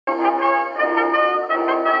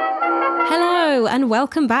Hello and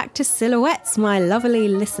welcome back to Silhouettes, my lovely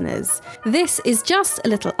listeners. This is just a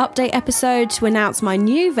little update episode to announce my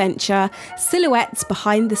new venture, Silhouettes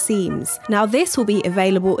Behind the Seams. Now this will be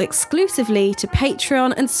available exclusively to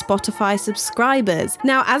Patreon and Spotify subscribers.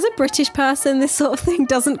 Now as a British person, this sort of thing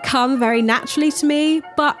doesn't come very naturally to me,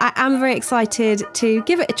 but I am very excited to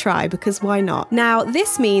give it a try because why not? Now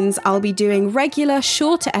this means I'll be doing regular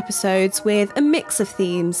shorter episodes with a mix of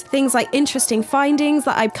themes, things like interesting findings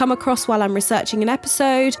that I've come across while I'm researching an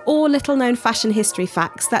episode, or little known fashion history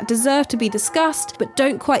facts that deserve to be discussed but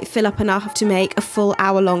don't quite fill up enough to make a full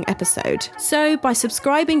hour-long episode. So by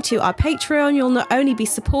subscribing to our Patreon, you'll not only be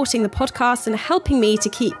supporting the podcast and helping me to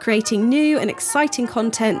keep creating new and exciting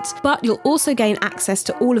content, but you'll also gain access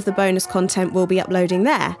to all of the bonus content we'll be uploading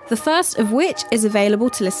there. The first of which is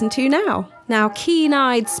available to listen to now. Now,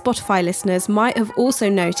 keen-eyed Spotify listeners might have also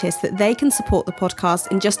noticed that they can support the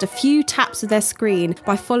podcast in just a few taps of their screen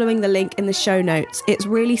by following the link in the show notes. It's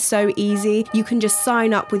really so easy. You can just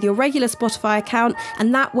sign up with your regular Spotify account,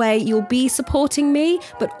 and that way you'll be supporting me,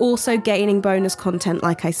 but also gaining bonus content,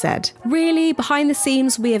 like I said. Really, behind the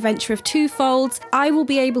scenes, we a venture of twofolds. I will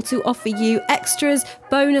be able to offer you extras,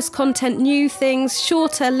 bonus content, new things,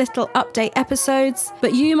 shorter little update episodes,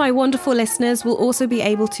 but you, my wonderful listeners, will also be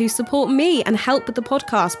able to support me and help with the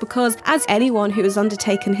podcast, because as anyone who has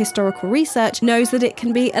undertaken historical research knows that it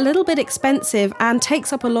can be a little bit expensive and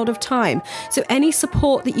takes up a lot of time. So any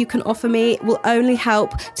support that you can offer me will only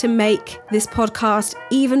help to make this podcast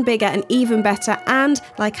even bigger and even better. And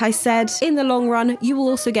like I said, in the long run, you will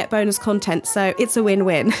also get bonus content. So it's a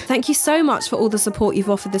win-win. Thank you so much for all the support you've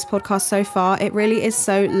offered this podcast so far. It really is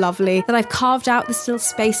so lovely that I've carved out this little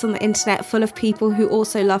space on the internet full of people who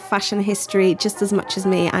also love fashion history just as much as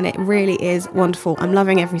me. And it really is wonderful. I'm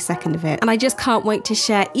loving every second of it. And I just can't wait to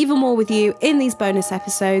share even more with you in these bonus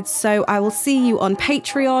episodes. So I will see you on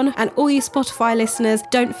Patreon, and all you Spotify listeners,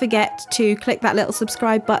 don't forget to click that little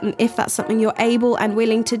subscribe button if that's something you're able and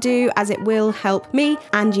willing to do, as it will help me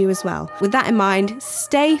and you as well. With that in mind,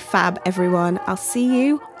 stay fab, everyone. I'll see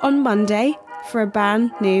you on Monday for a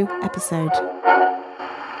brand new episode.